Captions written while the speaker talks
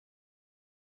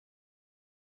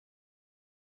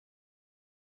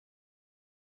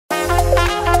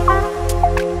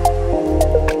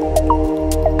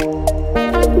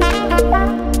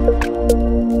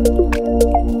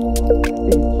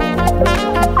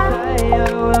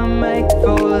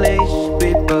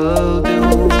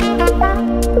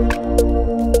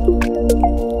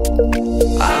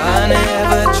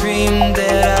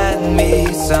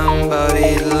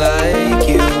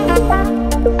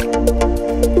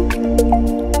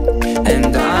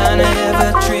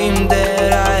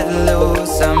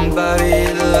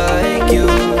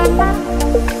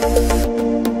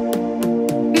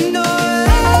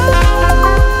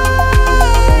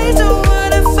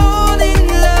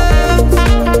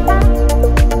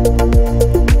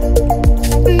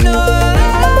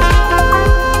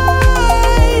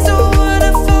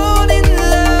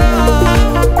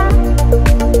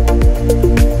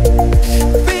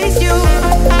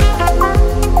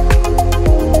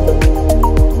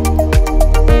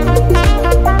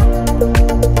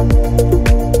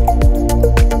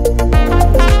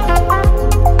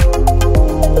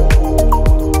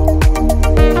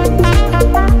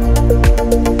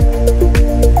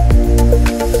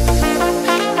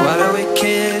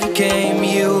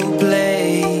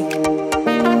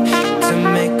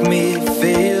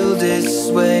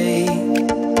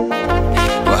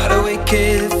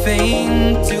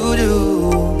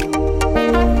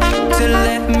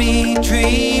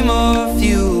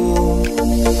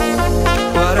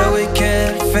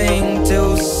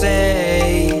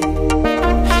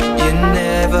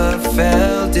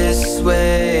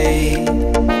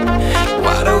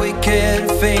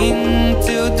thing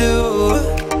to do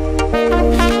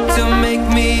to make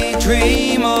me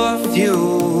dream of you.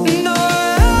 No,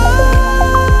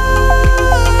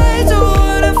 I don't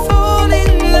wanna fall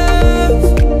in love.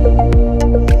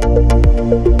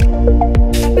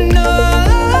 No,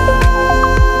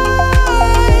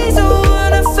 I don't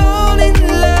wanna fall in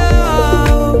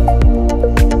love.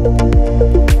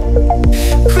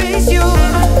 Praise you.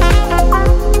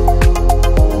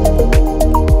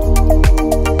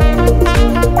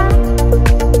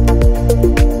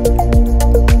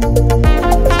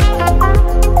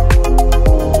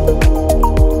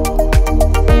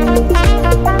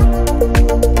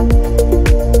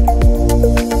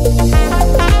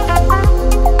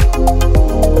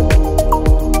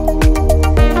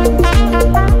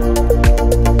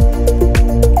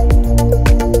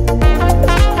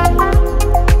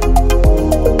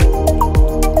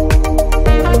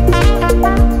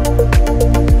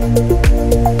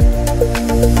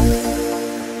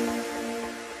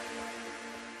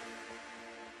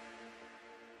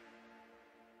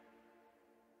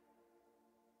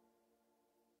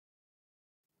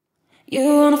 You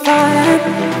wanna fight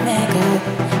and make up,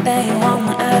 then you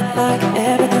wanna act like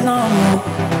everything's normal,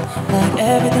 like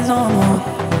everything's normal.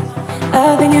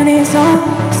 I think you need some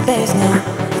space now.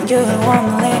 You don't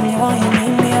wanna leave me, why you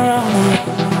leave me around now?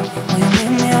 Why you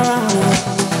leave me around now?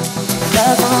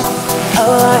 That's not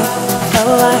alright,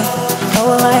 alright,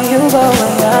 alright. You go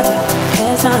where you're at.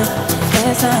 This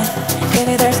time,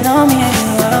 baby, there's no me and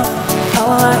you around.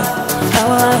 Alright,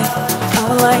 alright,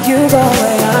 alright. You go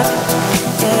where you're at.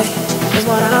 Yeah. That's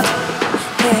what I,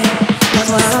 yeah, that's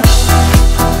what I.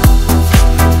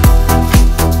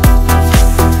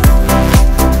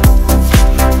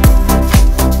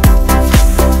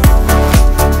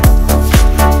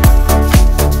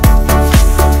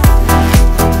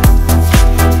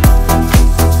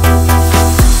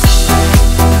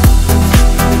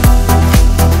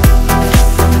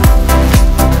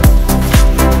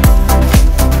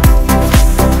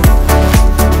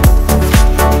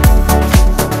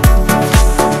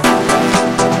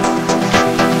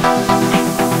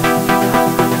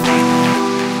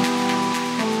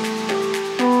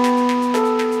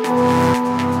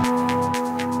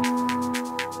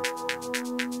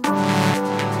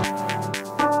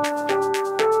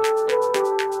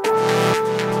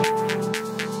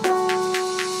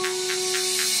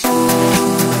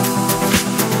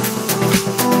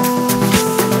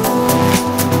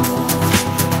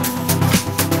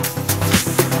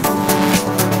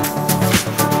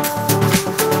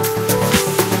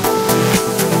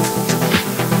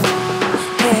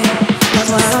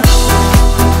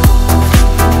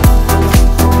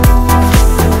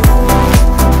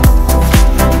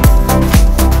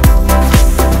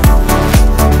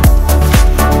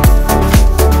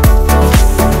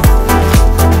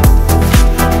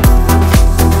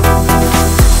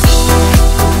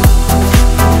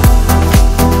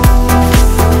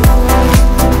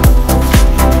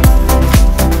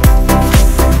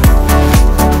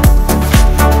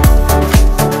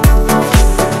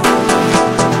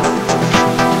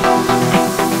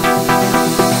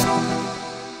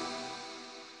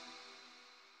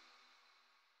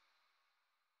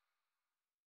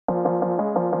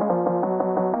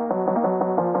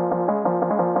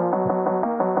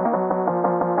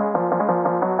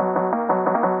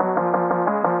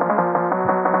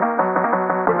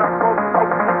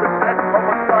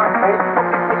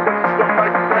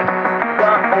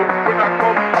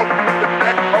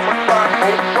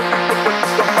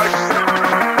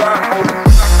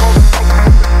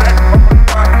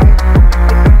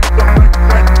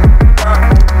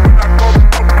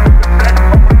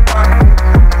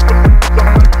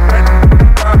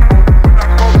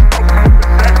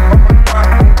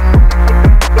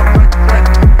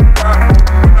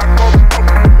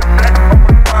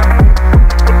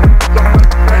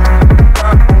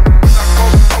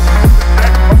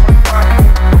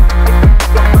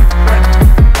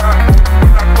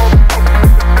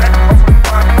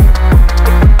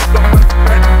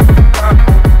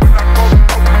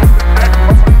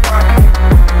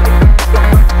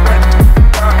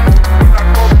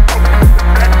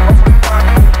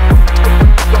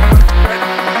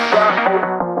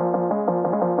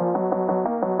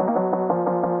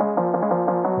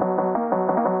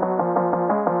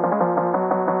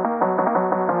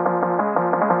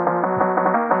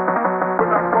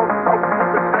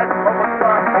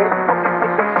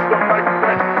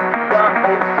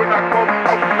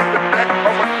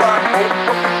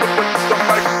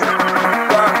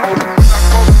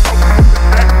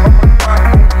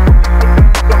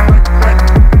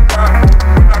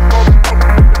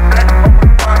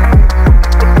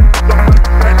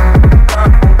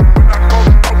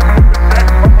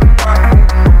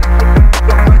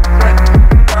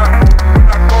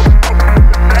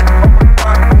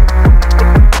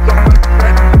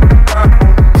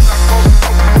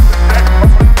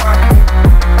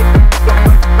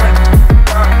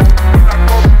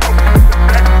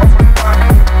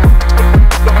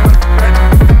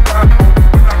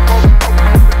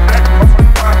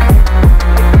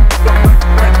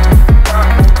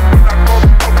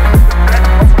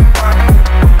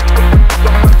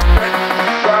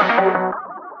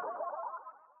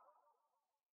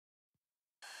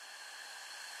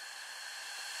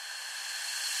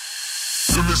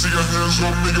 hands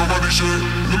up, make your body shake.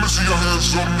 Let me see your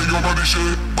hands up, make your body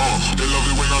shake. They love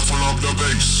it when I turn up the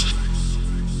bass.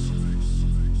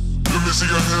 Let me see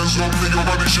your hands up, make your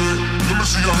body shake. Let me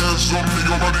see your hands up, make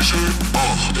your body shake.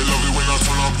 They love it when I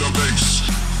turn up the bass.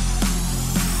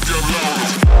 Get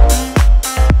louder.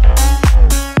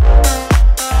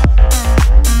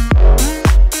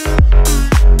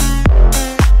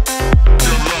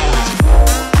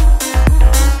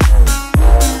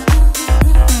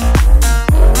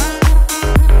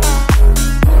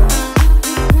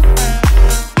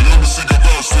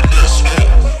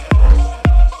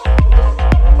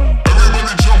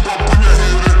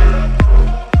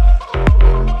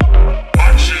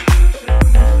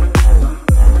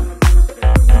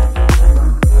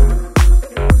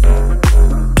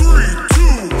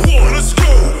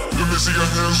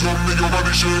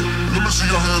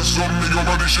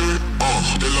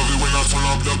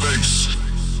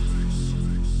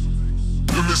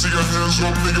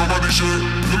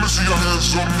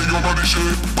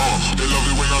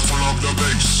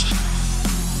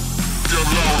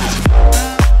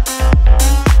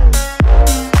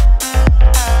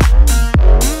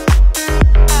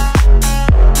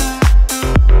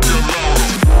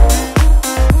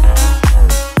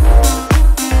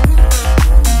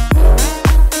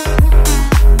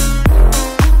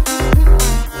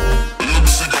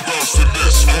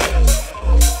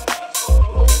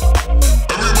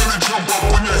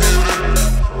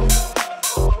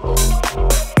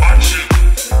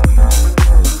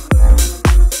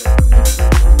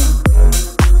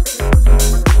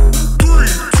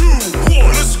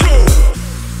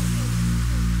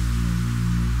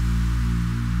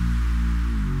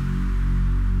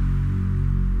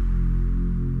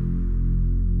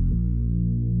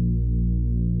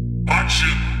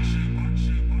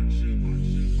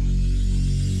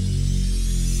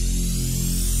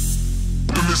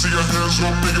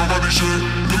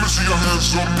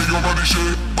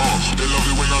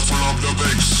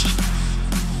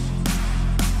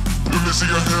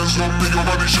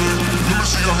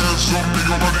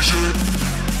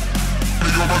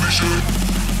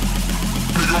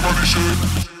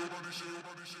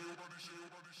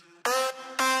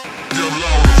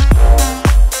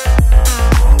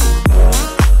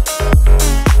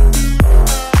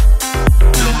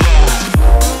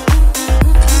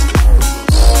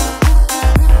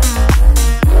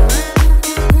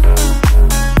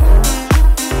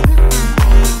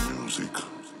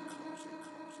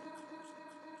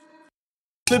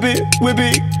 Flip it, whip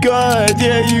it, God,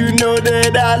 yeah, you know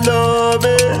that I love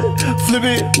it. Flip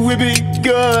it, whip it,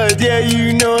 God, yeah,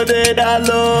 you know that I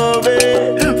love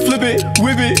it. Flip it,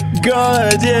 whip it,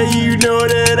 God, yeah, you know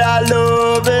that I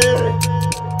love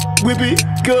it. Whip it,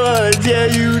 God, yeah,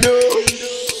 you know.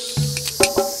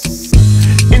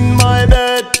 In my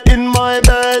bed,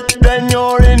 then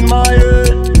you're in my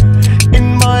head.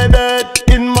 In my bed,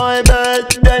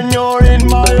 then you're in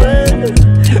my head.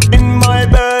 In my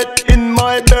bed,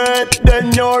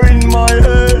 then you're in my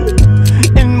head.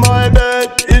 In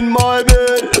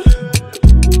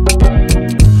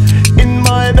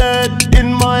my bed.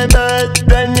 In my bed,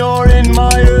 then you're in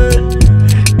my head.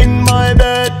 In my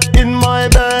bed,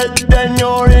 then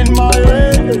you're in my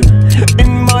head.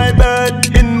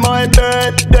 In my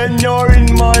bed, then you're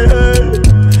in my head.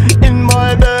 In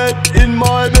my bed.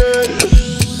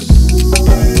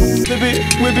 Flip it,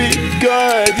 whip it,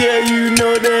 God, yeah, you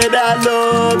know that I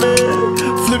love it.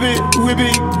 Flip it, whip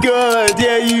it, God,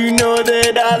 yeah, you know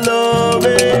that I love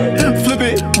it. Flip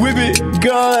it, whip it,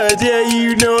 God, yeah,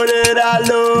 you know that I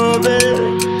love it.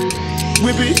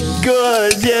 Whip it,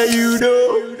 God, yeah, you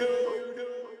know.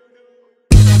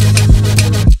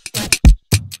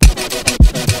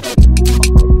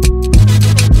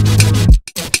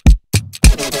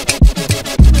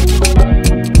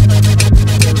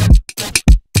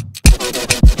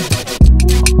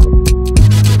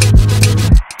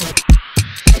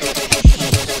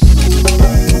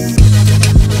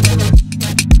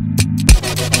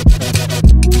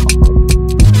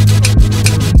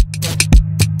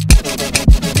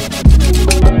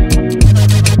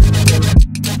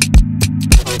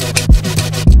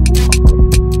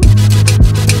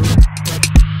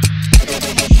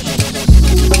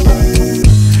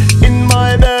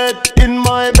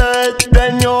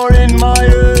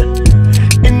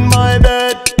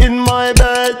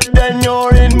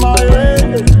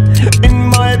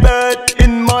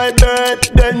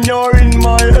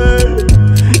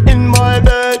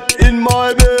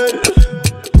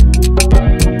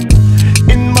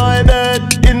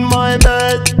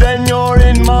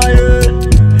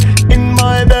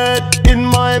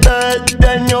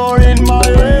 then you're in my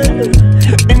head.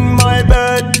 In my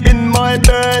bed,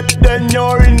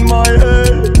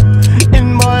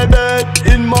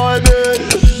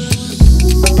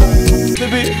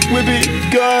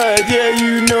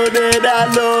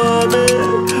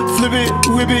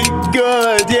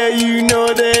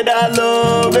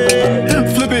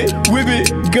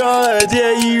 good,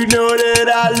 yeah, you know that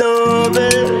I love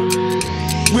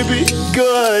it. Whip it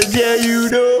good, yeah, you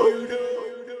know.